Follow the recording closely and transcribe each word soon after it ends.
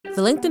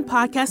The LinkedIn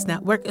Podcast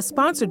Network is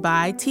sponsored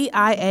by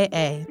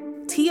TIAA.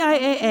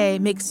 TIAA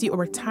makes you a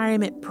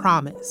retirement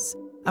promise,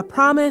 a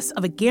promise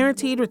of a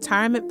guaranteed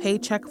retirement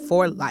paycheck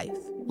for life.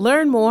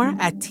 Learn more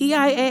at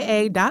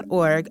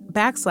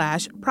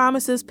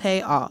TIAA.org/promises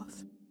pay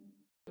off.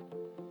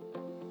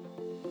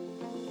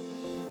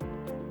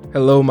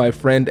 Hello, my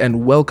friend,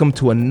 and welcome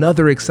to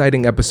another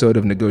exciting episode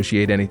of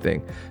Negotiate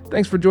Anything.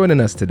 Thanks for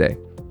joining us today.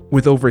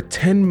 With over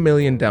 10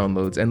 million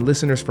downloads and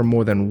listeners from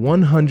more than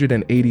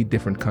 180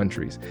 different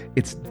countries,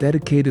 it's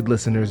dedicated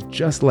listeners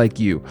just like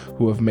you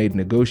who have made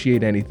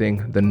Negotiate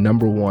Anything the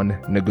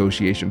 #1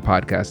 negotiation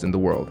podcast in the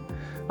world.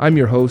 I'm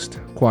your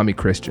host, Kwame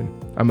Christian.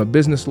 I'm a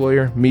business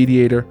lawyer,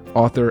 mediator,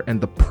 author, and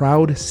the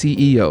proud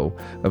CEO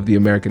of the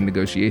American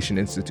Negotiation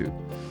Institute.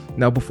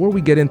 Now, before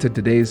we get into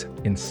today's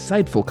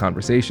insightful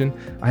conversation,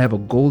 I have a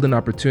golden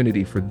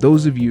opportunity for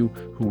those of you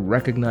who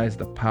recognize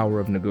the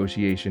power of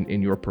negotiation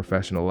in your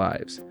professional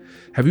lives.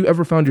 Have you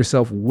ever found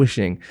yourself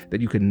wishing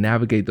that you could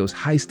navigate those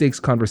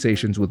high-stakes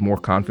conversations with more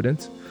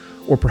confidence?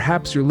 Or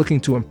perhaps you're looking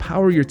to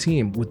empower your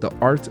team with the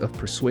art of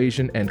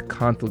persuasion and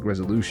conflict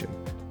resolution.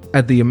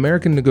 At the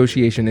American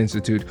Negotiation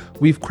Institute,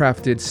 we've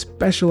crafted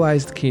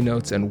specialized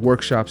keynotes and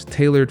workshops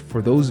tailored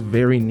for those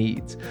very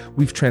needs.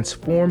 We've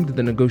transformed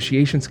the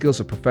negotiation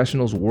skills of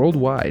professionals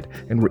worldwide,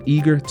 and we're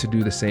eager to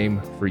do the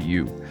same for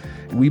you.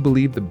 We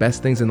believe the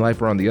best things in life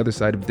are on the other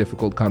side of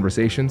difficult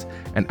conversations,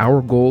 and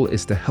our goal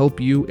is to help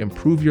you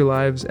improve your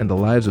lives and the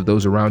lives of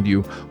those around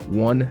you,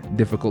 one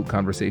difficult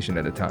conversation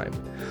at a time.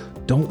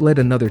 Don't let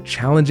another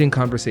challenging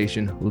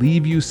conversation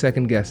leave you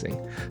second guessing.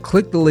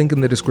 Click the link in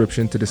the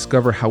description to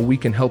discover how we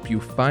can help you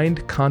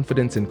find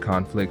confidence in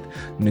conflict,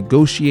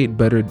 negotiate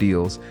better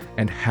deals,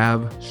 and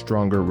have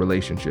stronger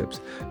relationships.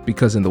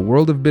 Because in the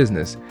world of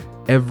business,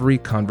 every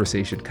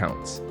conversation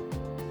counts.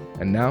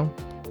 And now,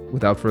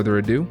 without further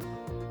ado,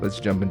 let's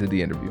jump into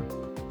the interview.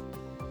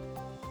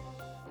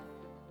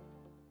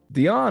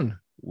 Dionne,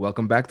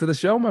 welcome back to the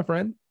show, my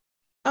friend.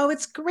 Oh,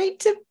 it's great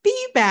to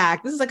be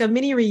back. This is like a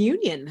mini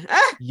reunion.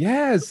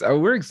 Yes,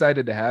 we're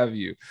excited to have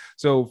you.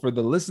 So for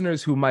the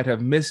listeners who might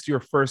have missed your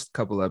first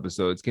couple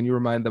episodes, can you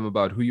remind them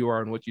about who you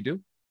are and what you do?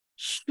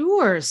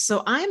 Sure.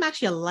 So I'm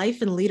actually a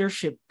life and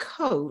leadership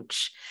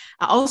coach,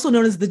 also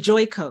known as the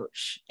Joy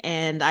Coach.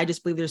 And I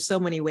just believe there's so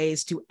many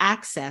ways to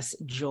access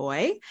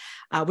joy,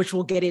 which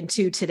we'll get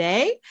into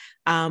today.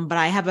 But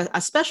I have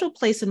a special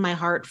place in my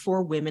heart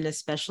for women,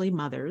 especially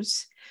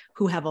mothers,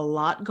 who have a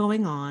lot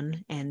going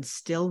on and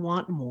still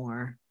want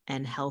more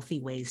and healthy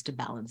ways to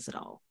balance it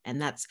all.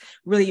 And that's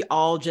really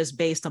all just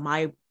based on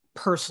my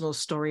personal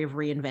story of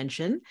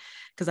reinvention,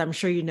 because I'm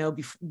sure you know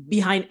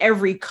behind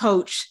every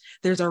coach,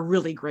 there's a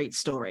really great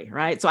story,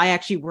 right? So I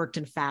actually worked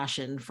in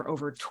fashion for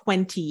over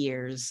 20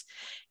 years.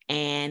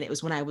 And it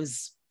was when I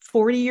was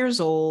 40 years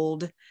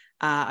old.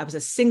 I was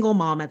a single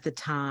mom at the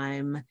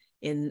time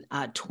in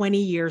a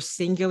 20-year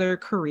singular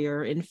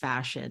career in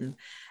fashion,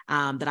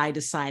 that I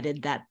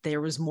decided that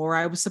there was more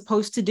I was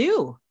supposed to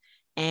do.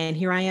 And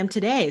here I am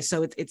today.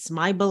 So it's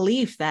my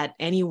belief that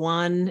any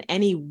woman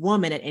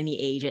at any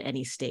age, at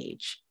any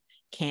stage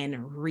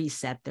can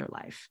reset their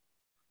life.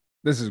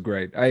 This is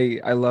great.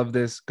 I love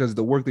this because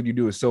the work that you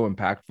do is so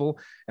impactful,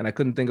 and I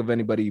couldn't think of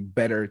anybody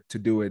better to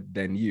do it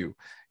than you.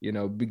 You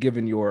know,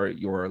 given your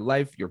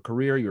life, your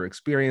career, your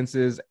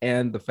experiences,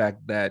 and the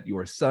fact that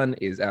your son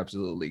is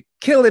absolutely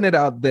killing it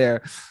out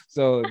there.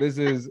 So this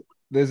is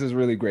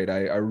really great.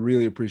 I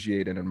really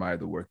appreciate and admire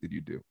the work that you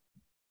do.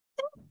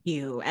 Thank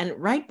you, and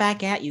right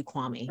back at you,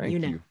 Kwame. Thank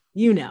you.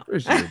 You know.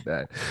 Appreciate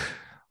that.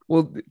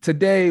 Well,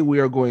 today we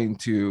are going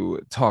to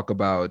talk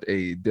about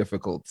a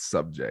difficult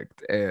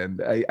subject.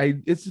 And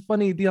it's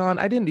funny, Dionne,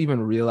 I didn't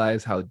even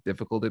realize how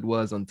difficult it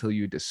was until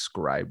you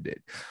described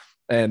it.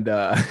 And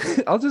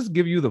I'll just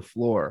give you the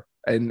floor.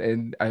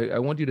 And I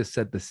want you to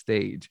set the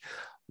stage.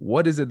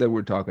 What is it that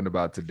we're talking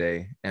about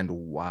today and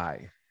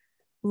why?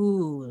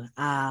 Ooh,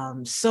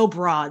 so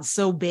broad,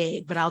 so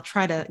big, but I'll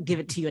try to give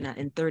it to you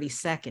in 30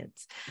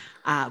 seconds.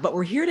 But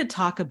we're here to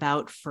talk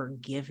about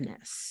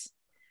forgiveness.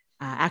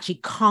 Actually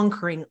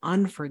conquering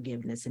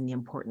unforgiveness and the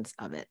importance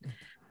of it,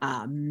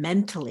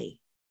 mentally,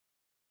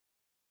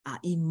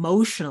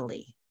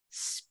 emotionally,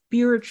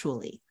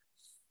 spiritually,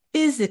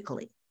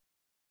 physically.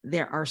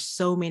 There are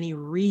so many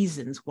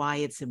reasons why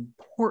it's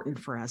important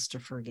for us to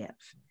forgive.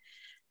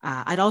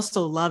 I'd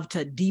also love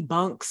to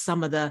debunk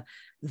some of the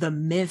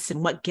myths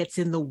and what gets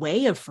in the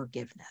way of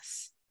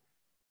forgiveness.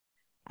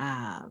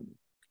 And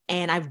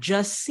I've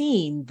just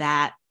seen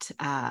that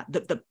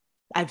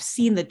I've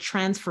seen the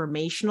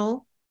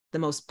transformational, the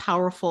most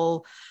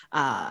powerful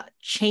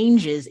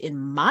changes in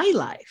my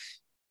life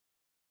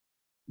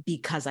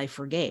because I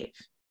forgave.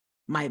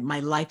 My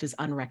life is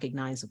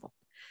unrecognizable.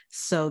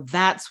 So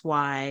that's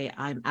why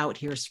I'm out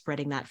here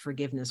spreading that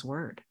forgiveness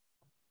word.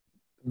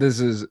 This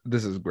is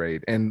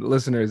great. And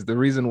listeners, the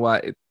reason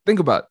why, think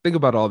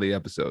about all the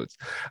episodes.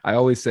 I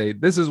always say,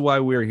 this is why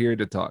we're here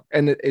to talk.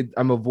 And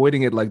I'm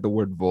avoiding it like the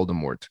word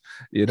Voldemort.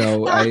 You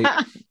know,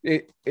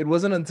 it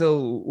wasn't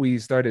until we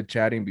started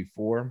chatting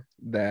before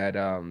that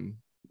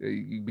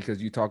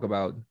because you talk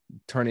about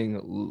turning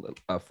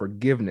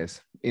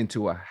forgiveness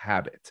into a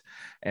habit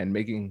and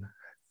making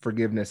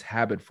forgiveness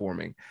habit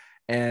forming.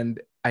 And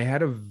I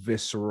had a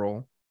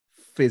visceral,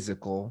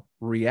 physical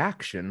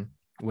reaction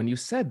when you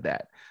said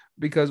that,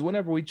 because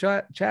whenever we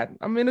chat,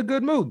 I'm in a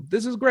good mood.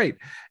 This is great.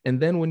 And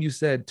then when you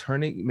said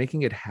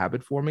making it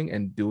habit forming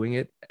and doing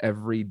it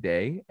every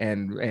day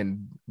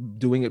and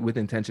doing it with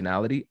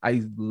intentionality,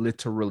 I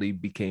literally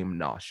became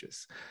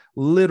nauseous.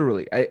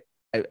 Literally, I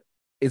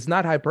it's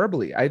not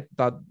hyperbole. I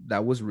thought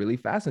that was really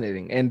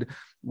fascinating. And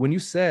when you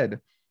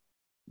said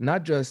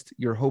not just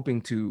you're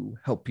hoping to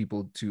help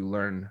people to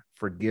learn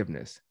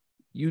forgiveness,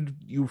 you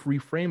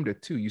reframed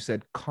it too. You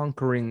said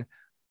conquering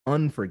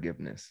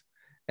unforgiveness.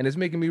 And it's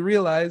making me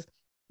realize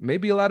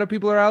maybe a lot of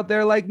people are out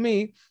there like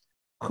me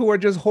who are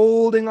just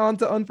holding on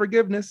to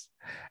unforgiveness.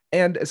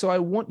 And so I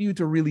want you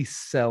to really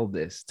sell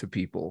this to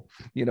people.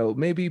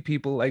 Maybe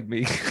people like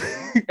me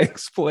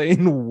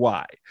explain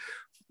why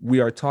we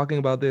are talking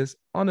about this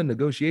on a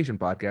negotiation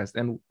podcast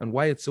and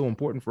why it's so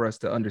important for us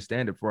to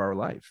understand it for our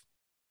life.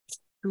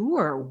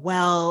 Sure.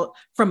 Well,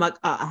 from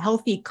a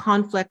healthy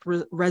conflict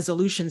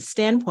resolution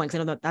standpoint, I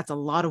know that that's a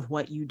lot of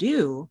what you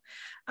do.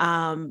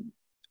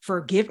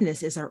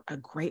 Forgiveness is a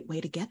great way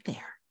to get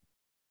there.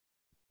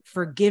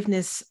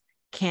 Forgiveness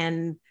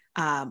can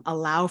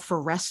allow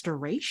for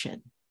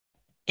restoration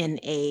in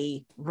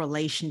a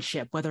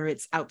relationship, whether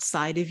it's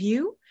outside of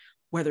you,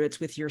 whether it's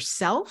with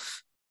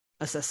yourself,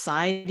 a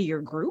society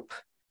or group.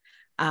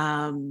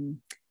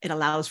 It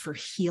allows for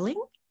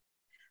healing.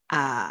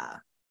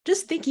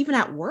 Just think even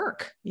at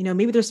work,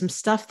 maybe there's some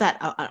stuff that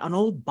an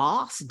old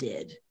boss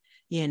did,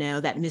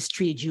 that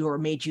mistreated you or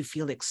made you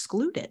feel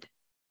excluded.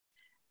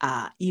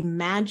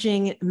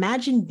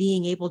 Imagine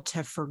being able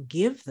to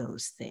forgive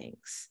those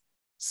things.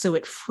 So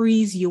it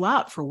frees you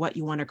up for what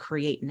you want to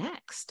create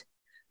next.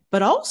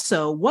 But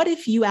also, what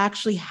if you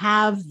actually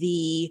have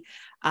the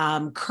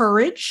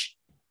courage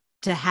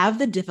to have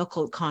the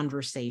difficult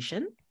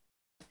conversation,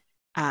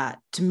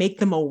 to make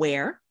them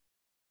aware?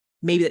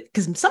 Maybe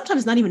because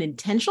sometimes not even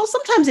intentional,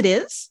 sometimes it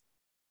is,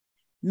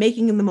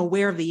 making them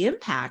aware of the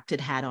impact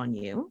it had on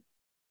you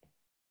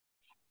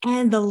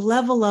and the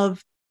level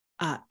of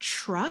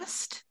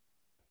trust,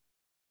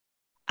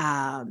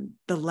 the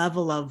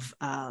level of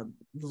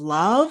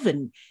love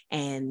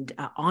and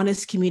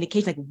honest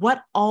communication, like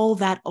what all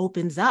that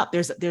opens up.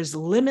 There's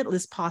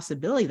limitless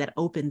possibility that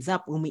opens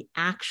up when we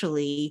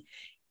actually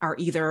are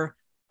either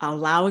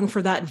allowing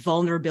for that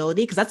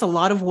vulnerability, because that's a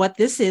lot of what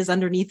this is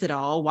underneath it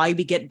all, why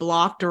we get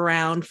blocked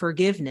around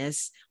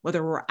forgiveness,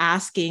 whether we're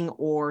asking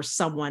or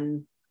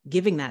someone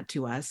giving that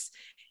to us.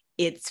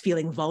 It's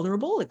feeling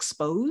vulnerable,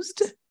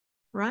 exposed,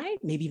 right?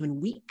 Maybe even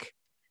weak.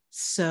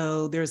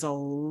 So there's a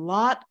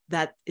lot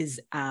that is,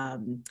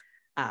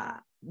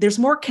 there's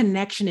more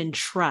connection and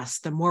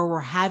trust the more we're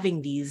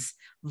having these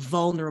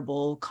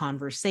vulnerable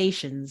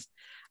conversations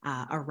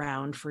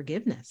around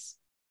forgiveness.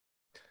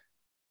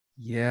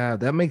 Yeah,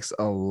 that makes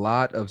a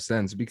lot of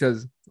sense,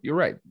 because you're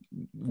right.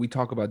 We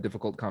talk about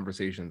difficult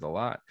conversations a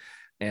lot.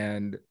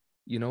 And,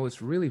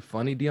 it's really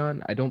funny,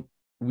 Dionne.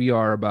 We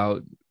are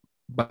about,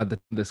 by the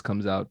time this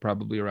comes out,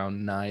 probably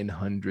around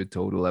 900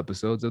 total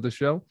episodes of the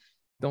show.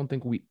 Don't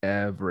think we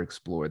ever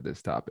explored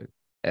this topic,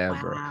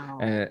 ever. Wow.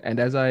 And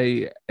as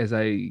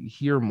I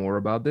hear more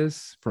about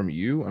this from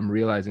you, I'm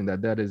realizing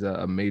that is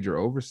a major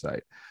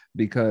oversight,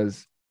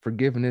 because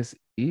forgiveness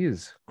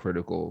is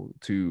critical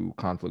to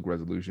conflict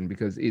resolution,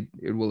 because it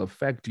will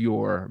affect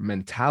your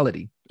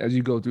mentality as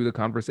you go through the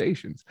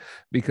conversations,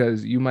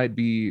 because you might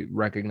be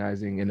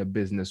recognizing in a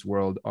business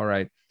world, all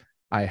right,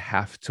 I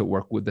have to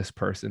work with this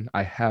person.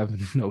 I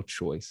have no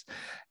choice.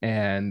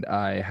 And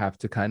I have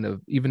to kind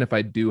of, even if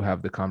I do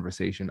have the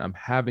conversation, I'm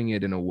having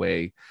it in a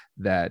way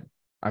that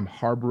I'm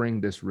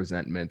harboring this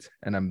resentment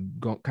and I'm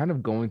kind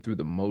of going through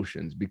the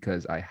motions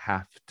because I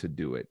have to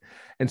do it.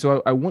 And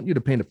so I want you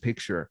to paint a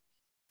picture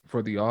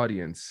for the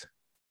audience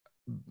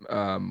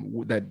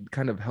that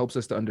kind of helps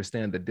us to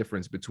understand the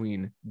difference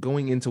between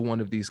going into one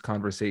of these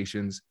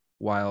conversations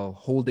while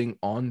holding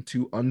on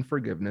to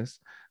unforgiveness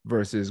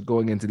versus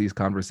going into these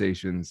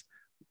conversations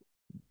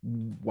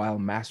while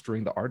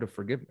mastering the art of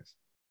forgiveness.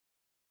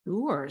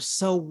 Sure.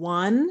 So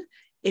one,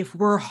 if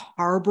we're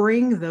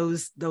harboring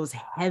those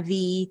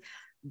heavy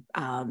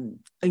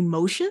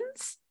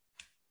emotions,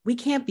 we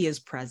can't be as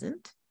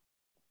present.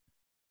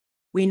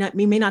 We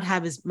may not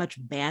have as much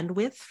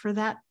bandwidth for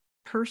that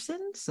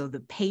person. So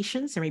the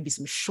patience, there may be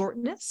some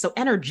shortness. So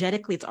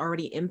energetically, it's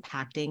already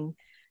impacting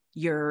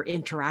your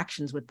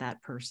interactions with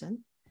that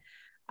person.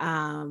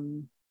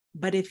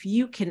 But if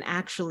you can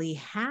actually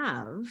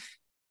have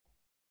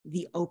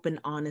the open,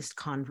 honest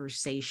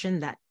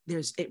conversation, that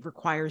it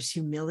requires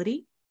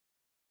humility,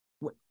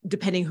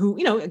 depending who,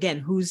 again,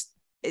 who's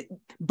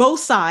both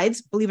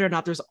sides, believe it or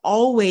not, there's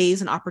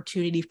always an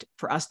opportunity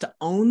for us to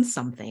own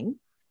something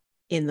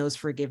in those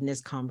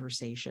forgiveness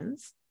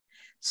conversations.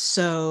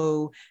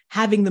 So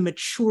having the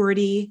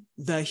maturity,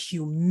 the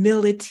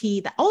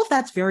humility, all of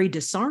that's very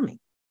disarming.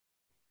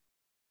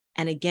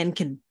 And again,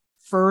 can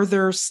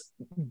further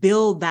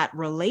build that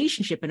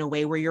relationship in a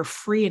way where you're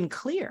free and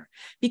clear,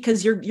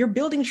 because you're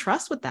building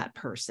trust with that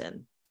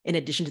person in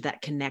addition to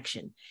that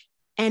connection.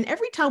 And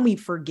every time we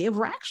forgive,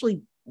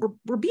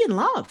 we're being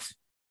loved.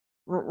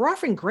 We're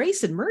offering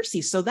grace and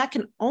mercy. So that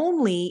can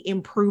only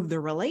improve the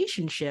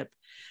relationship,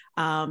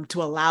 to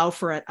allow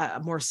for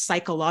a more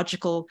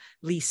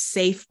psychologically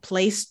safe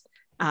place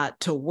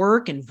to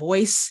work and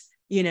voice.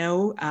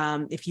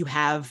 If you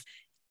have,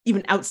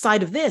 even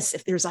outside of this,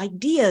 if there's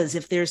ideas,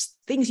 if there's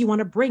things you want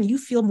to bring, you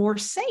feel more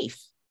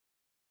safe.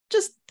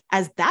 Just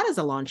as that is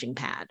a launching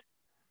pad,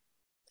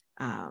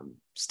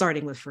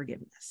 starting with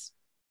forgiveness.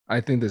 I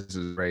think this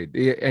is great.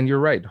 And you're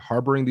right.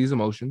 Harboring these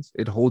emotions,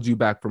 it holds you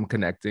back from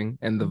connecting,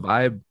 and the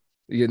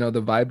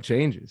vibe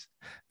changes.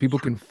 People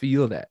can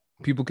feel that.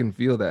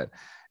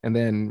 And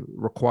then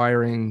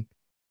requiring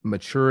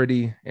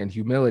maturity and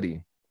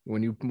humility.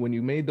 When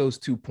you made those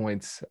 2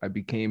 points, I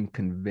became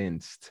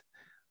convinced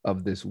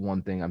of this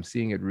one thing. I'm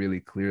seeing it really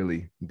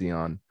clearly,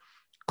 Dionne.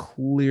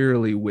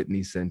 Clearly,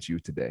 Whitney sent you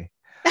today.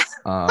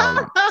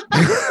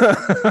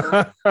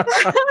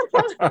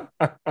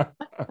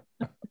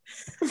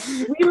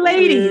 We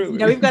ladies,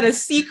 we've got a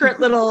secret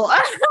little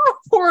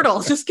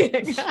portal. Just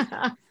kidding.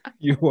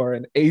 You are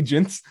an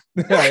agent.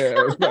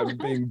 I'm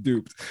being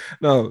duped.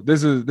 No,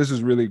 this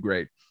is really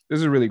great.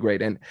 This is really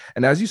great. And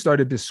as you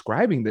started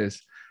describing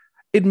this,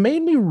 it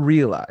made me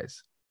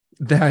realize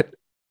that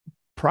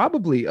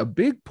probably a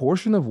big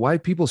portion of why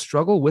people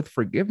struggle with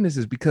forgiveness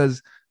is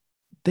because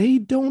they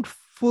don't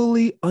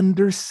fully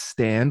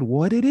understand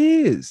what it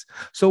is.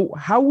 So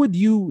how would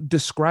you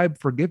describe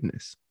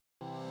forgiveness?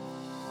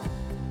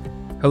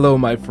 Hello,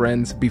 my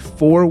friends.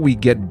 Before we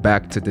get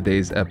back to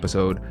today's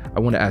episode,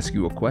 I want to ask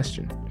you a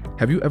question.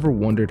 Have you ever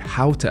wondered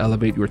how to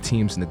elevate your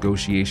team's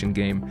negotiation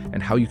game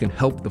and how you can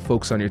help the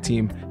folks on your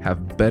team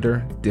have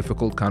better,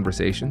 difficult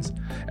conversations?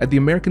 At the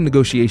American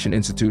Negotiation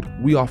Institute,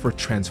 we offer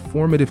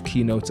transformative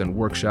keynotes and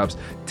workshops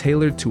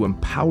tailored to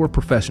empower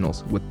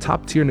professionals with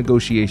top-tier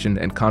negotiation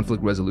and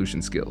conflict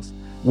resolution skills.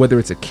 Whether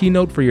it's a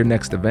keynote for your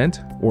next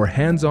event or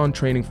hands-on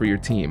training for your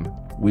team,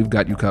 we've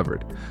got you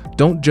covered.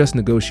 Don't just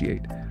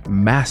negotiate.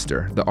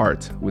 Master the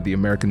art with the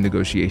American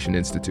Negotiation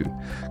Institute.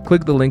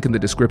 Click the link in the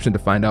description to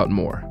find out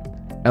more.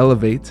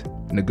 Elevate,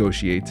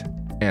 negotiate,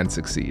 and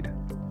succeed.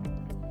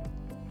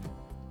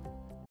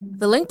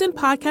 The LinkedIn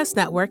Podcast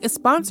Network is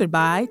sponsored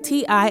by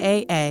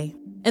TIAA.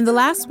 In the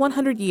last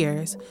 100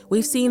 years,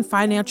 we've seen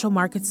financial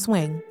markets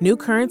swing, new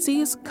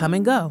currencies come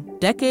and go,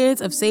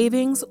 decades of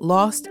savings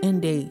lost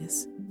in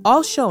days,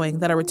 all showing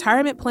that a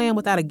retirement plan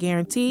without a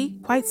guarantee,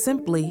 quite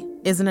simply,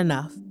 isn't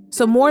enough.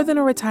 So more than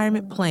a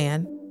retirement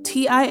plan,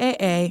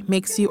 TIAA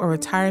makes you a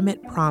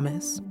retirement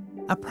promise.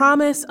 A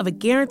promise of a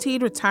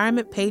guaranteed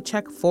retirement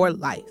paycheck for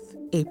life.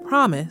 A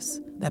promise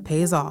that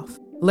pays off.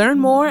 Learn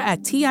more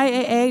at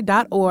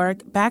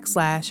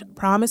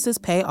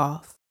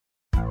TIAA.org/promisespayoff.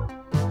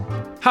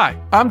 Hi,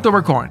 I'm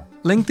Tomer Cohen,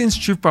 LinkedIn's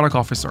Chief Product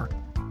Officer.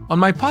 On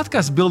my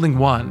podcast, Building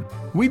One,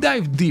 we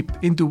dive deep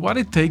into what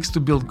it takes to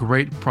build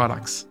great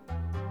products.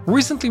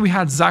 Recently, we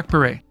had Zach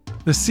Perret,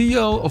 the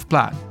CEO of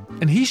Plaid,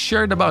 and he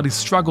shared about his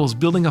struggles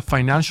building a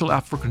financial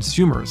app for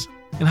consumers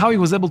and how he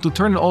was able to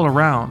turn it all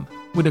around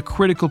with a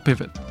critical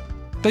pivot.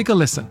 Take a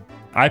listen.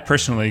 I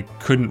personally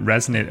couldn't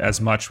resonate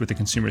as much with the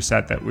consumer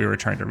set that we were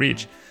trying to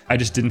reach. I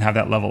just didn't have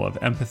that level of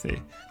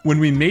empathy. When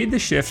we made the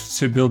shift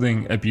to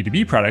building a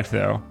B2B product,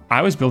 though,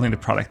 I was building the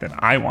product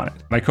that I wanted.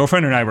 My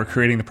co-founder and I were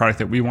creating the product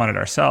that we wanted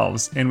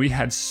ourselves, and we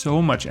had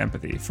so much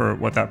empathy for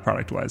what that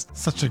product was.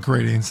 Such a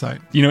great insight.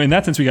 In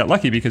that sense, we got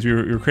lucky because we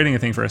were creating a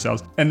thing for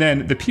ourselves. And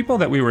then the people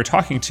that we were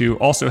talking to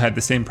also had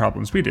the same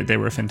problems we did. They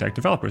were fintech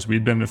developers.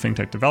 We'd been a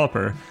fintech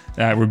developer.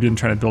 We've been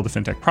trying to build a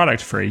fintech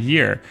product for a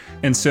year.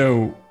 And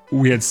so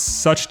we had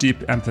such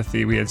deep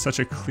empathy. We had such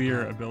a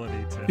clear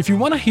ability to... If you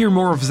want to hear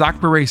more of Zach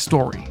Perret's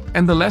story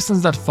and the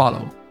lessons that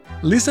follow,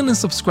 listen and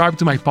subscribe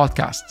to my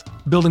podcast,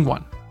 Building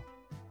One.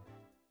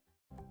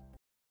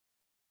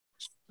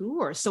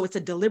 Sure. So it's a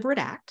deliberate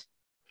act,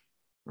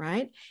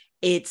 right?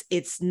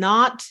 It's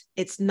not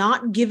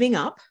giving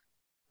up.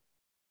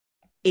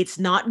 It's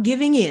not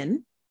giving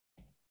in.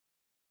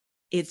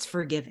 It's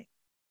forgiving.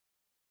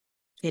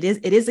 It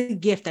is a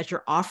gift that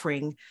you're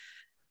offering.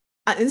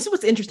 And this is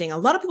what's interesting. A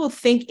lot of people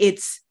think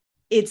it's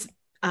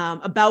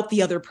about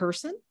the other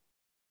person,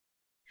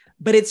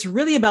 but it's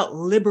really about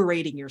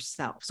liberating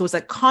yourself. So it's a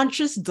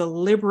conscious,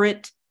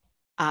 deliberate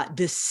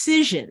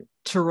decision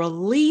to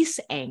release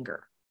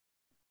anger,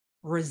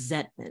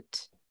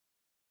 resentment,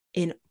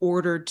 in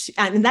order to,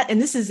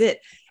 and this is it.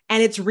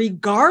 And it's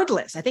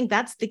regardless. I think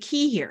that's the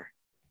key here.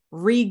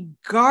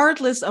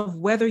 Regardless of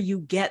whether you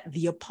get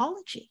the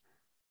apology.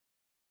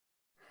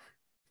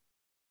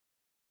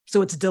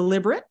 So it's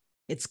deliberate.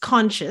 It's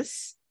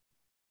conscious.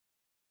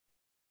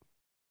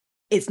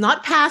 It's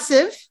not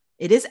passive.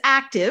 It is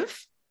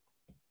active.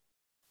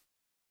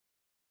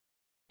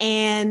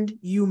 And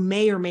you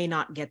may or may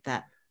not get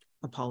that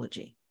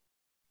apology.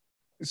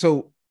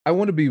 So I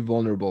want to be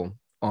vulnerable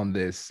on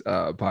this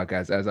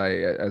podcast as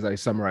I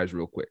summarize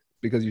real quick.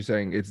 because you're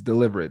saying it's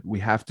deliberate. We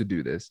have to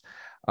do this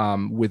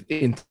with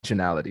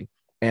intentionality.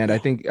 And I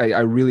think I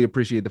really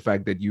appreciate the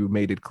fact that you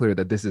made it clear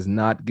that this is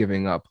not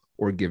giving up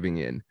or giving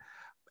in.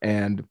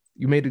 And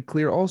you made it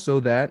clear also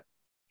that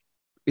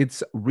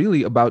it's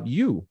really about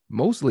you,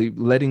 mostly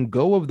letting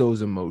go of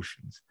those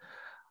emotions.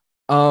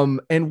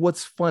 And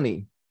what's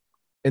funny,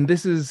 and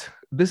this is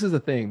a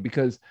thing,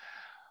 because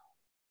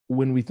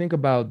when we think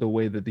about the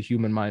way that the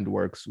human mind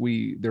works,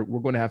 we're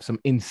going to have some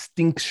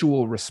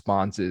instinctual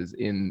responses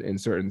in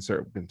certain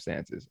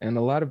circumstances. And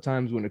a lot of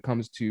times when it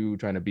comes to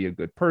trying to be a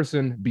good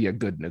person, be a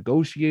good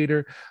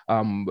negotiator,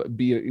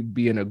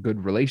 be in a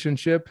good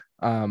relationship,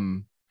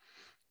 and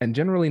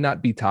generally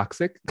not be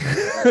toxic,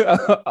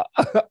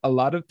 a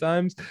lot of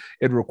times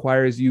it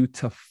requires you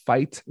to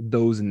fight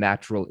those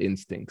natural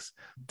instincts,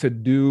 to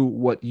do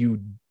what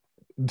you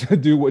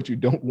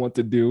don't want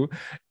to do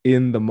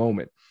in the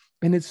moment.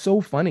 And it's so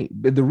funny.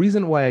 The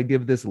reason why I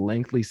give this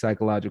lengthy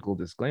psychological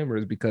disclaimer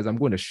is because I'm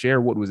going to share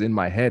what was in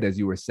my head as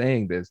you were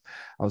saying this.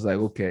 I was like,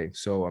 okay,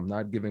 so I'm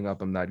not giving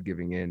up, I'm not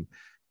giving in.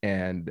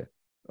 And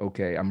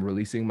okay, I'm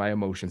releasing my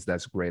emotions.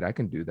 That's great. I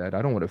can do that.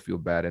 I don't want to feel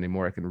bad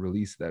anymore. I can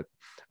release that.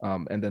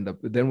 And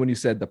then when you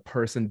said the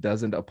person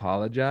doesn't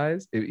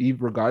apologize,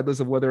 regardless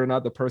of whether or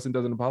not the person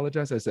doesn't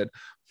apologize, I said,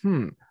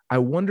 I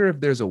wonder if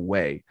there's a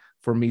way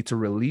for me to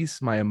release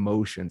my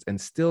emotions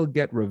and still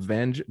get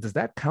revenge. Does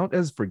that count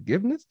as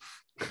forgiveness?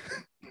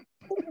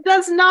 It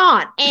does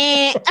not.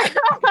 And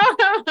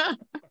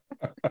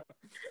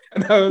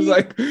I was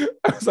like,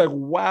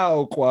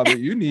 wow, Kwame,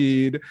 you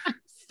need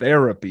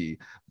therapy,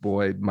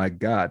 boy, my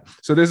God.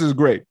 So this is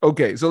great.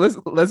 Okay, so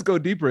let's go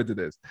deeper into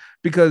this,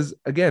 because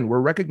again, we're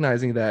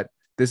recognizing that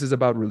this is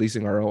about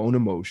releasing our own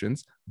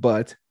emotions,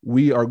 but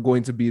we are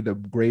going to be the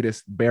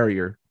greatest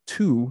barrier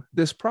to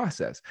this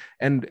process.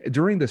 And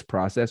during this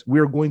process,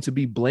 we're going to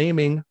be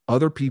blaming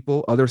other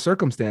people, other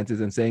circumstances,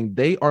 and saying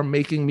they are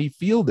making me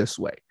feel this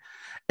way.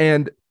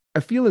 And I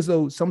feel as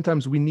though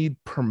sometimes we need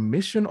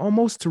permission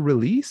almost to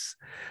release.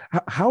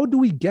 How do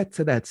we get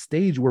to that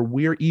stage where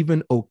we're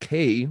even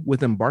okay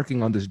with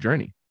embarking on this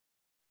journey?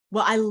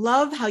 Well, I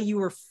love how you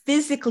were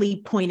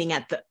physically pointing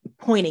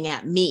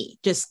at me,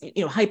 just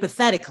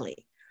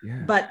hypothetically.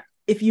 Yeah. But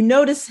if you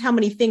notice how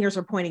many fingers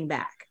are pointing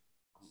back,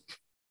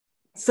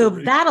 so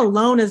that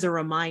alone is a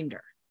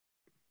reminder,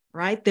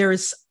 right? There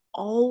is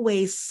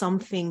always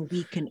something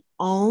we can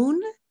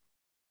own,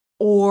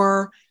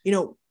 or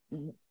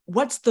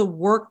what's the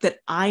work that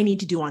I need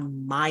to do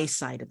on my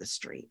side of the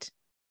street?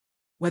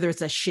 Whether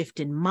it's a shift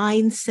in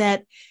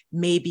mindset,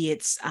 maybe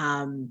it's,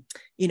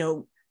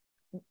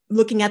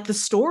 looking at the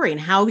story and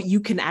how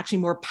you can actually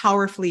more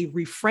powerfully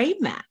reframe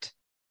that.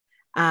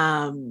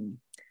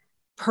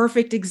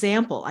 Perfect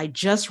example. I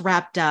just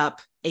wrapped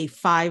up a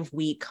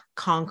 5-week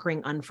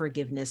Conquering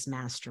Unforgiveness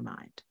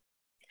mastermind.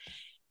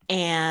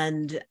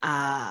 And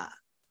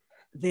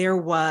there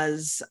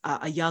was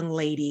a young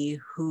lady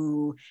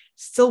who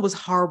still was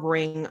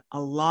harboring a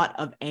lot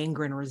of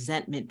anger and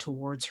resentment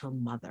towards her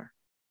mother.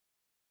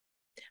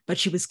 But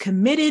she was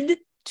committed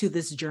to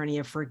this journey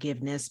of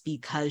forgiveness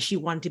because she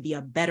wanted to be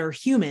a better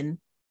human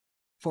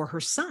for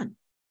her son.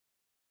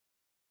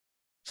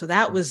 So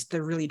that was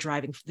the real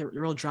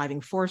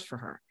driving force for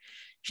her.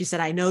 She said,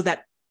 I know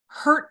that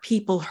hurt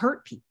people.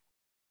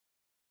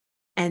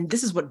 And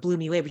this is what blew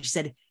me away. But she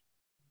said,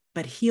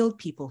 but healed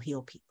people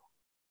heal people.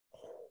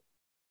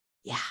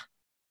 Yeah.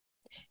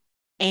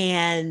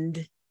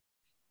 And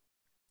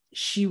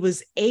she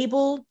was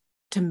able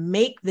to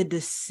make the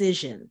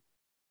decision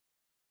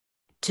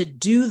to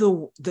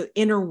do the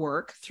inner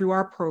work through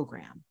our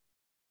program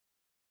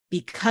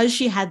because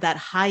she had that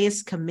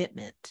highest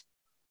commitment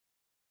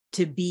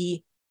to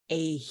be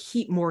a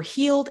more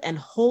healed and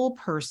whole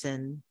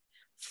person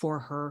for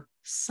her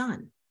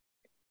son.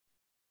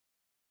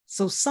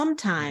 So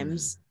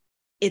sometimes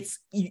it's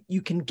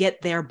you can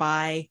get there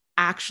by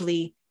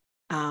actually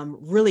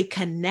really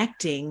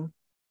connecting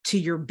to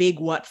your big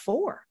what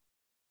for,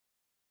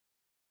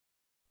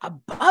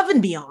 above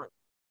and beyond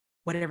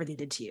whatever they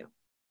did to you.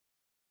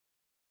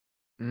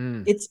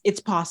 It's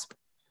possible.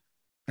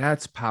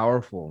 That's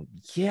powerful.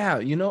 Yeah.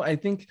 I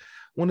think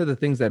one of the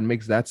things that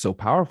makes that so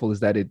powerful is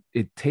that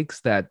it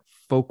takes that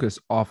focus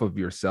off of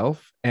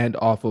yourself and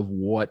off of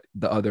what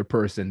the other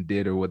person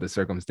did or what the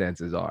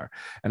circumstances are.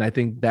 And I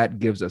think that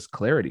gives us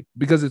clarity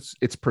because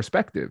it's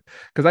perspective.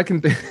 Because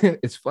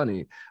it's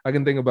funny. I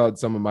can think about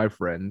some of my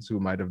friends who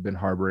might have been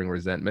harboring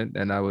resentment,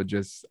 and I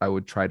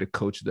would try to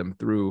coach them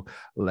through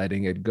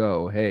letting it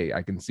go. Hey,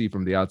 I can see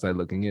from the outside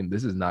looking in,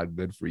 this is not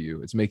good for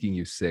you. It's making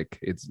you sick.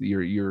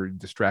 You're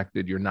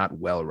distracted. You're not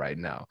well right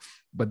now.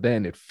 But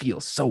then it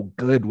feels so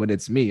good when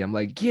it's me. I'm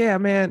like, yeah,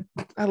 man,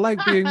 I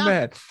like being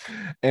mad.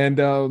 And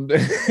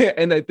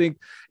and I think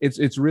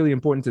it's really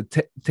important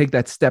to take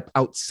that step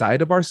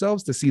outside of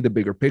ourselves to see the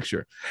bigger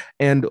picture.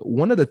 And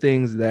one of the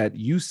things that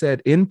you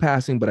said in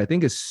passing, but I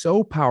think is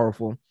so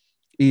powerful,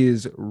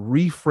 is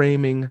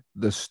reframing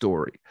the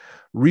story.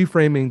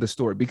 Reframing the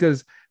story,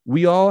 because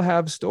we all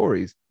have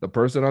stories. The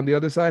person on the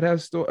other side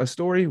has a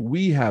story.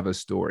 We have a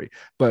story.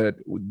 But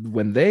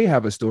when they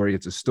have a story,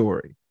 it's a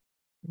story.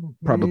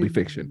 probably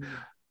fiction.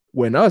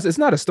 When us, it's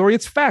not a story,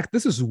 it's fact.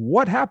 This is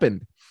what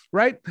happened,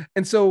 right?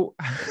 And so,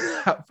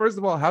 first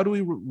of all, how do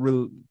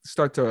we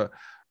start to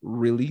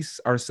release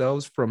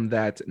ourselves from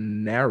that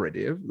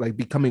narrative, like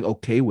becoming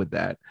okay with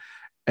that?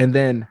 And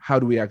then how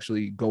do we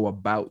actually go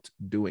about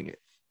doing it?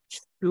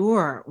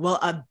 Sure. Well,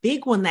 a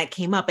big one that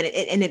came up,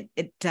 and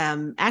it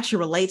actually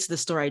relates to the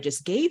story I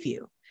just gave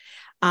you.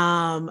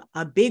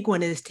 A big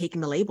one is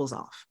taking the labels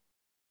off.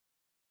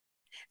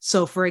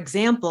 So, for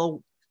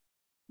example,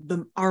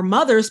 our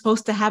mother is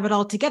supposed to have it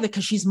all together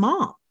because she's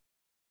mom.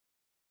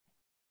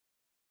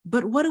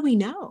 But what do we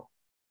know?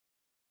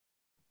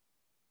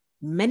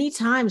 Many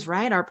times,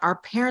 right? Our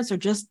parents are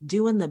just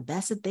doing the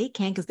best that they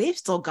can because they've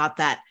still got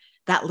that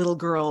little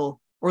girl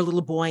or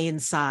little boy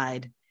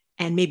inside.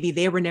 And maybe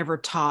they were never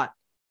taught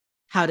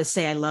how to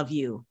say, I love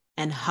you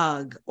and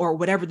hug, or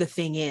whatever the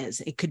thing is.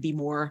 It could be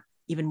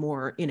even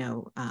more,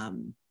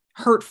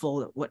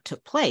 hurtful what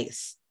took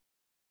place.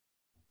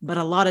 But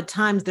a lot of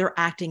times they're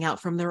acting out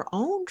from their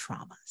own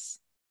traumas.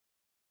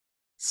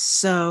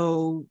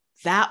 So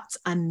that's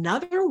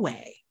another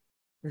way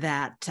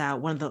that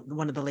one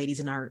of the ladies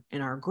in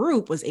our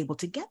group was able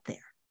to get there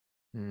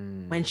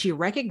when she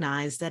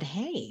recognized that,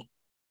 hey,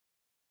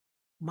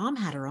 mom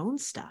had her own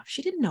stuff.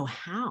 She didn't know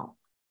how.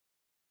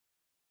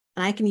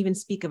 And I can even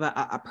speak of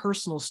a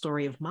personal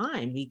story of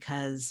mine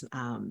because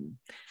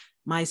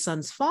my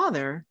son's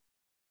father,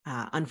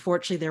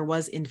 unfortunately, there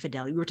was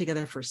infidelity. We were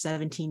together for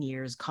 17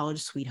 years,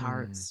 college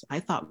sweethearts.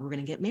 I thought we were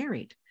going to get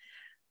married.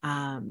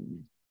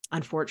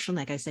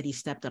 Unfortunately, like I said, he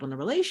stepped out on the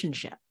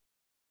relationship.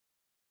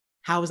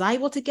 How was I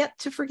able to get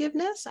to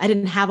forgiveness? I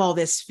didn't have all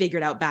this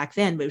figured out back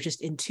then, but it was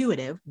just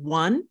intuitive.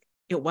 One,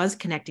 it was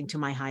connecting to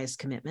my highest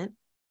commitment,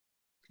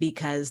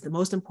 because the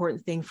most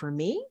important thing for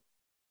me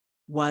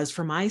was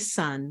for my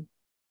son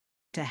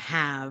to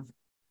have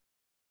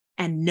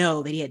and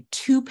know that he had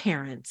two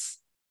parents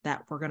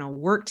that were going to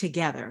work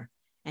together,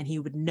 and he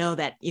would know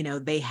that,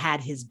 they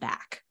had his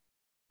back.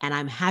 And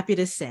I'm happy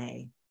to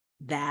say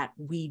that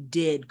we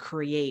did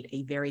create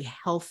a very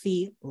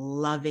healthy,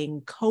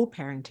 loving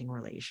co-parenting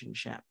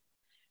relationship.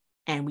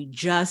 And we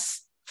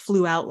just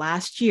flew out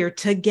last year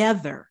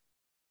together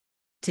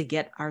to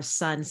get our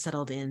son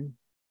settled in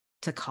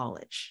to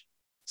college.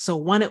 So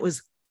one, it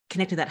was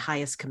connected to that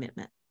highest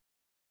commitment.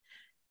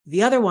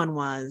 The other one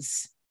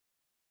was,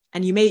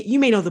 and you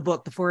may know the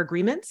book, The Four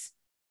Agreements.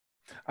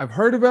 I've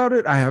heard about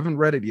it. I haven't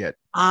read it yet.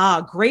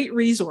 Great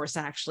resource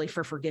actually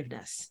for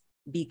forgiveness,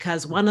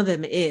 because one of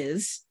them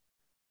is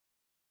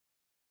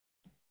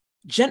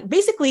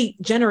basically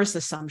generous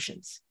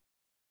assumptions,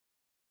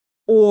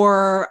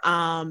 or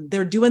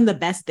they're doing the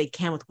best they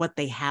can with what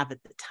they have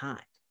at the time.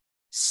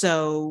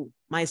 So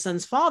my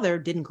son's father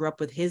didn't grow up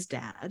with his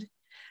dad.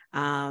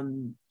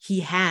 He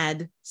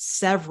had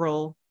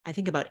several, I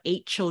think about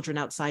 8 children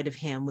outside of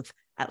him, with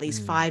at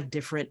least 5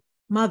 different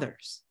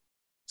mothers.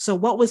 So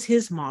what was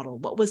his model?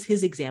 What was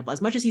his example?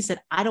 As much as he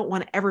said, I don't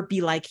want to ever be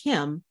like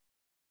him,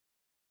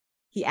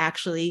 he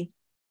actually,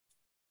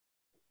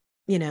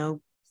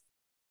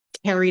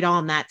 carried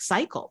on that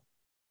cycle.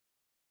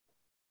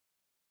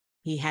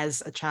 He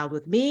has a child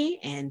with me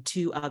and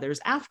 2 others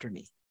after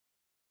me.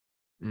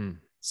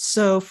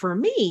 So for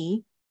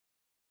me,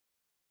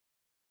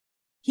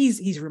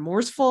 he's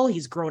remorseful.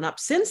 He's grown up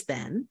since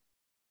then.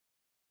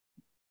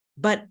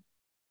 But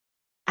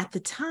at the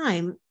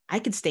time, I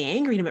could stay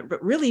angry at him,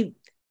 but really,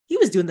 he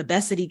was doing the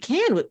best that he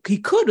could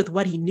with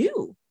what he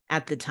knew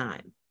at the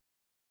time.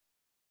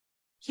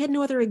 He had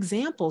no other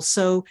example.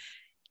 So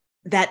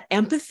that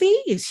empathy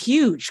is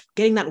huge.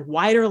 Getting that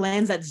wider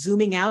lens, that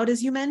zooming out,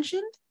 as you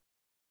mentioned,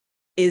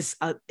 is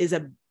a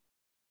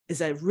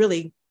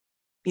really,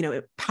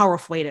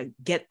 powerful way to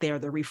get there.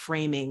 The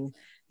reframing,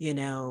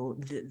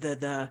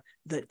 the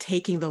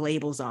taking the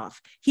labels off.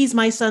 He's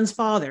my son's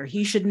father.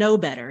 He should know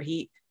better.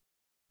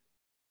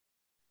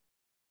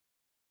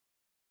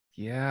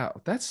 Yeah,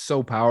 that's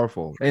so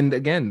powerful. And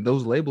again,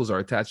 those labels are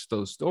attached to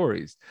those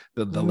stories.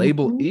 The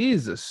label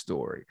is a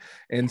story.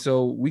 And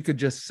so we could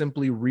just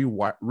simply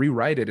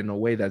rewrite it in a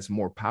way that's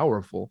more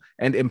powerful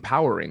and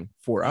empowering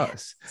for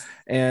us,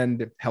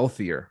 and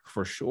healthier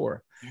for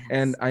sure. Yes.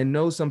 And I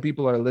know some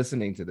people are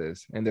listening to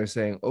this and they're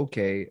saying,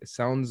 okay,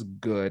 sounds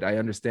good. I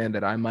understand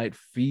that I might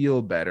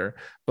feel better,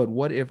 but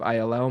what if I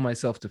allow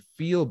myself to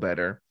feel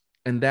better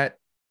and that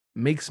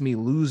makes me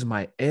lose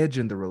my edge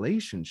in the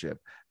relationship?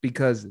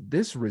 Because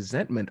this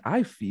resentment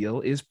I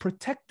feel is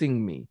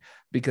protecting me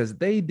because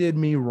they did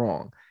me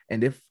wrong.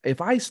 And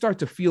if I start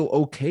to feel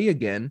okay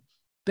again,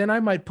 then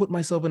I might put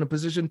myself in a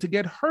position to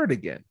get hurt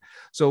again.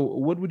 So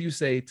what would you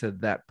say to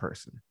that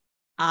person?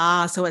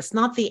 So it's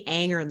not the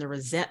anger and the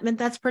resentment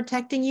that's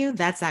protecting you.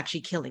 That's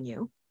actually killing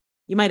you.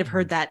 You might have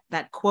heard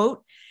that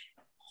quote.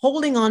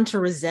 Holding on to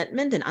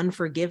resentment and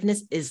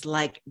unforgiveness is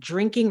like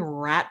drinking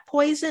rat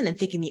poison and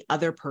thinking the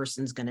other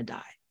person's going to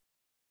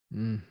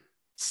die.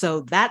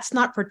 So that's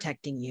not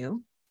protecting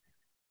you.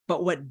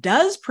 But what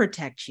does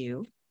protect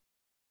you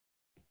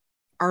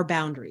are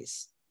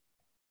boundaries.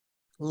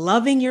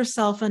 Loving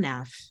yourself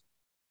enough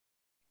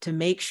to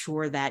make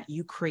sure that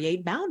you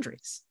create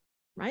boundaries.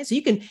 right? So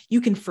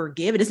you can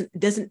forgive. It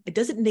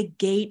doesn't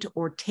negate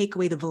or take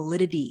away the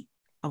validity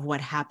of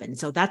what happened.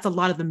 So that's a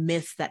lot of the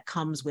myth that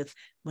comes with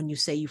when you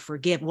say you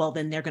forgive. Well,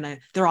 then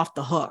they're off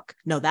the hook.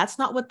 No, that's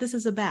not what this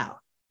is about.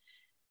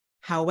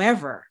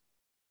 However,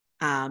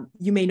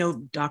 you may know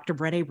Dr.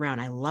 Brené Brown.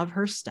 I love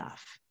her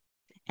stuff.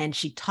 And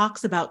she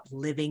talks about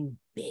living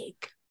big.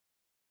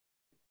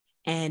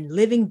 And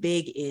living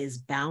big is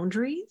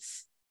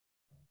boundaries,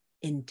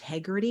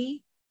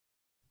 integrity,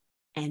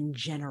 and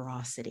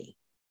generosity.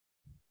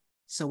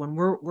 So when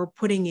we're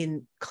putting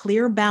in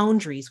clear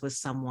boundaries with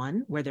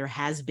someone where there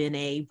has been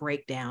a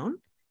breakdown,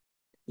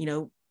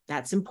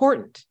 that's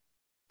important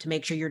to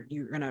make sure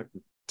you're going to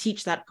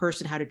teach that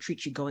person how to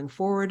treat you going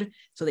forward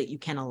so that you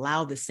can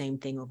allow the same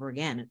thing over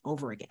again and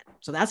over again.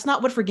 So that's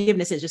not what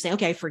forgiveness is. Just saying,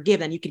 okay, I forgive,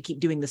 then you can keep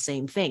doing the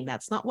same thing.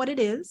 That's not what it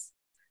is.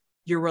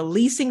 You're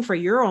releasing for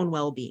your own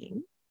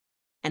well-being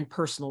and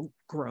personal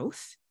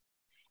growth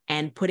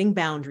and putting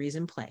boundaries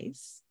in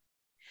place,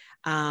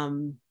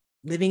 living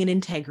in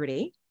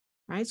integrity,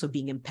 right? So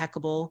being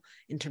impeccable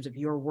in terms of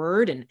your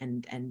word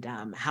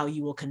and how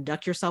you will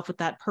conduct yourself with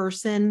that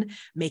person,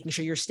 making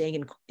sure you're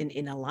staying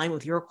in alignment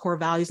with your core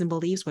values and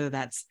beliefs, whether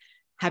that's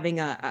having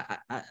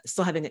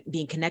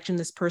being connection to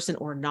this person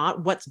or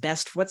not, what's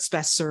best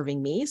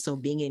serving me. So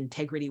being in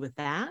integrity with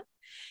that,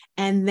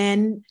 and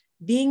then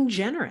being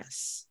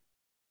generous.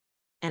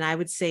 And I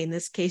would say in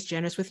this case,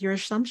 generous with your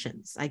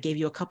assumptions. I gave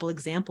you a couple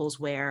examples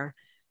where,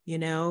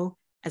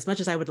 as much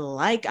as I would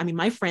like,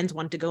 my friends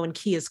wanted to go and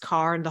key his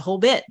car and the whole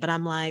bit, but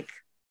I'm like,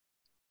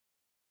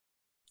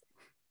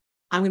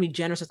 I'm going to be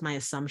generous with my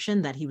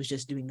assumption that he was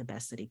just doing the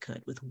best that he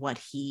could with what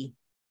he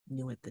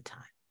knew at the time.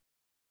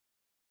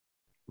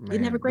 Man, he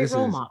didn't have a great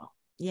role model.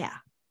 Yeah.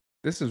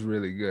 This is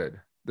really good.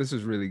 This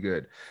is really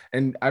good.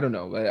 And I don't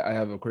know, I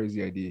have a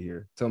crazy idea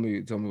here. Tell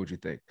me what you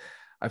think.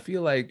 I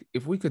feel like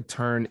if we could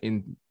turn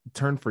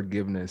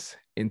forgiveness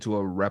into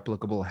a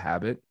replicable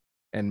habit,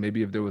 and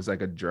maybe if there was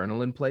like a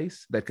journal in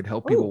place that could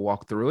help people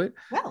walk through it,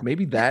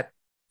 maybe that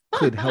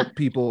could help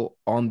people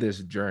on this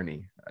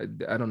journey.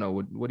 I don't know.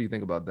 What do you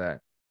think about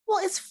that?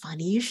 Well, it's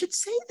funny you should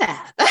say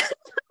that.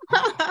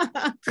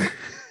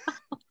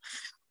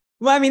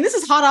 Well, this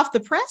is hot off the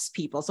press,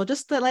 people. So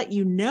just to let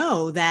you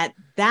know that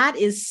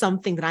is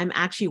something that I'm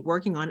actually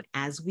working on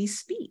as we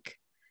speak.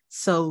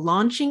 So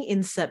launching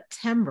in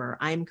September,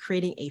 I'm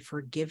creating a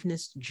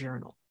forgiveness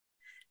journal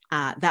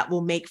that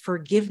will make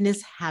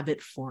forgiveness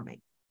habit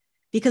forming.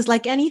 Because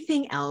like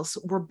anything else,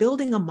 we're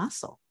building a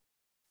muscle.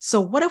 So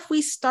what if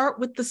we start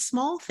with the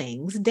small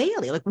things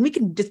daily? Like when we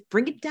can just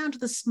bring it down to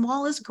the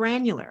smallest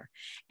granular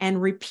and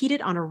repeat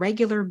it on a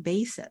regular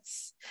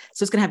basis.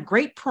 So it's going to have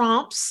great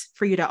prompts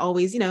for you to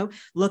always,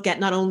 look at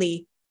not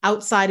only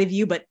outside of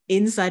you, but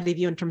inside of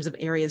you in terms of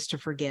areas to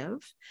forgive.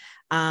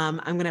 I'm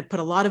going to put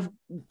a lot of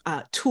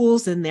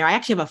tools in there. I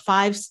actually have a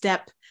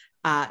 5-step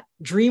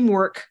dream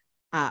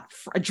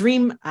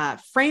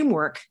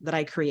framework that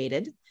I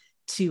created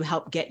to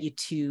help get you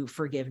to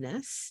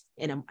forgiveness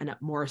in a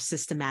more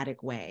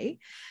systematic way.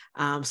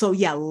 So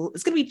yeah,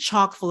 it's going to be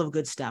chock full of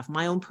good stuff.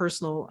 My own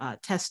personal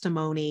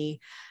testimony.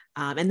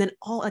 And then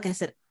like I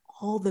said,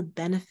 all the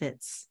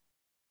benefits.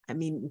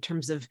 In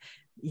terms of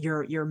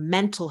your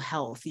mental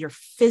health, your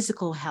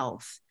physical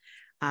health,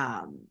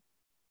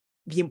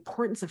 the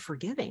importance of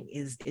forgiving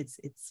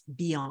it's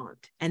beyond.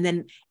 And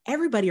then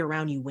everybody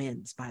around you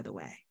wins, by the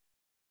way.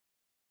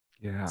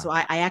 Yeah. So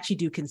I actually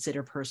do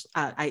consider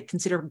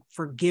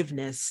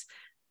forgiveness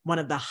one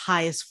of the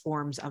highest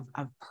forms of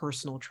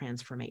personal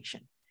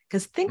transformation.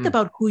 Because think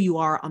about who you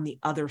are on the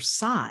other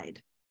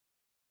side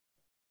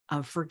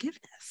of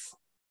forgiveness.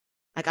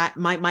 Like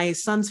my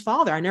son's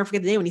father, I never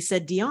forget the day when he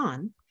said,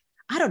 "Dionne,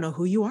 I don't know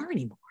who you are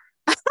anymore,"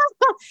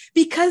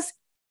 because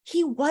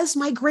he was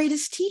my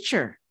greatest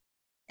teacher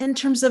in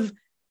terms of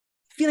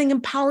feeling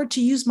empowered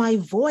to use my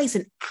voice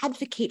and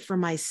advocate for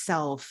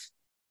myself.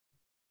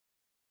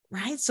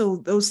 Right? So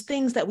those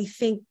things that we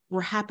think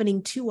were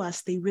happening to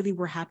us, they really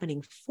were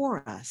happening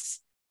for us.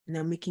 And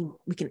then we can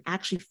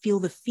actually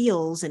feel the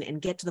feels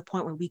and get to the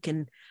point where we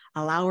can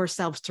allow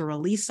ourselves to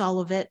release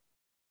all of it,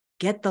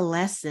 get the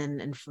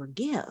lesson, and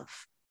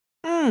forgive.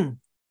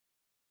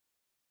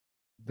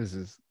 This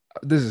is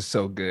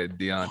so good,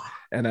 Dionne.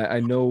 And I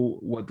know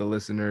what the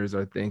listeners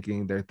are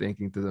thinking. They're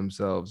thinking to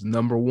themselves,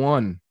 number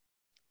one,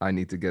 I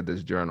need to get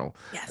this journal.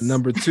 Yes. And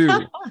number two,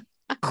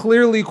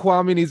 clearly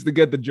Kwame needs to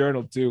get the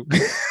journal too.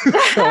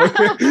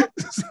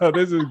 So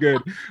this is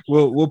good.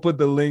 We'll put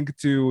the link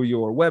to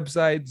your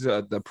website,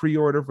 the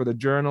pre-order for the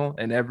journal,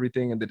 and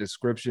everything in the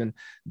description.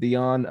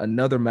 Dionne,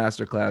 another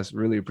masterclass.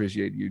 Really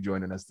appreciate you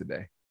joining us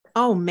today.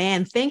 Oh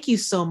man, thank you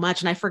so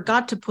much. And I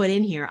forgot to put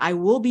in here, I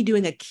will be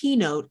doing a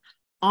keynote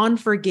on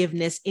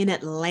forgiveness in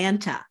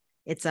Atlanta.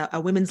 It's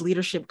a women's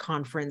leadership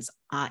conference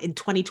in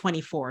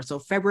 2024. So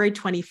February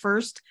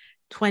 21st,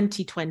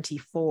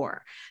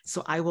 2024.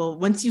 So I will,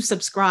 once you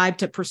subscribe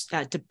to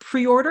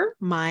pre-order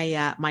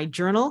my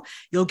journal,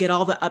 you'll get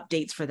all the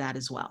updates for that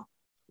as well.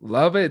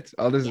 Love it.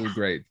 Oh, this is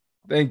great.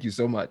 Thank you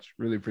so much.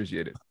 Really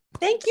appreciate it.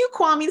 Thank you,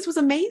 Kwame. This was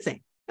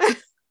amazing.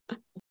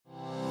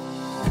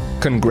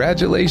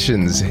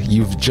 Congratulations!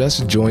 You've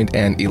just joined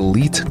an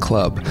elite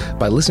club.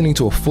 By listening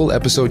to a full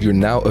episode, you're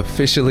now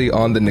officially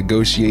on the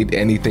Negotiate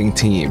Anything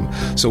team.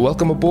 So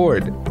welcome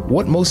aboard.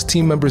 What most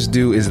team members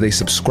do is they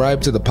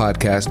subscribe to the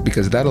podcast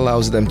because that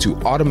allows them to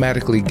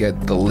automatically get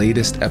the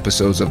latest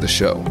episodes of the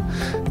show.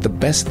 The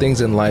best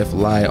things in life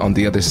lie on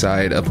the other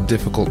side of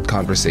difficult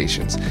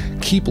conversations.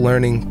 Keep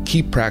learning,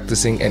 keep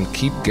practicing, and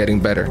keep getting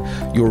better.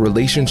 Your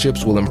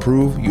relationships will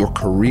improve, your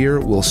career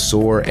will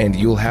soar, and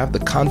you'll have the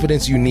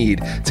confidence you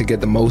need to get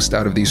the most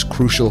out of these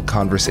crucial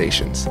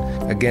conversations.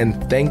 Again,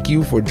 thank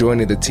you for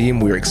joining the team.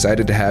 We're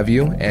excited to have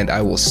you, and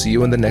I will see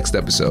you in the next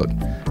episode.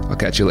 I'll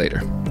catch you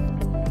later.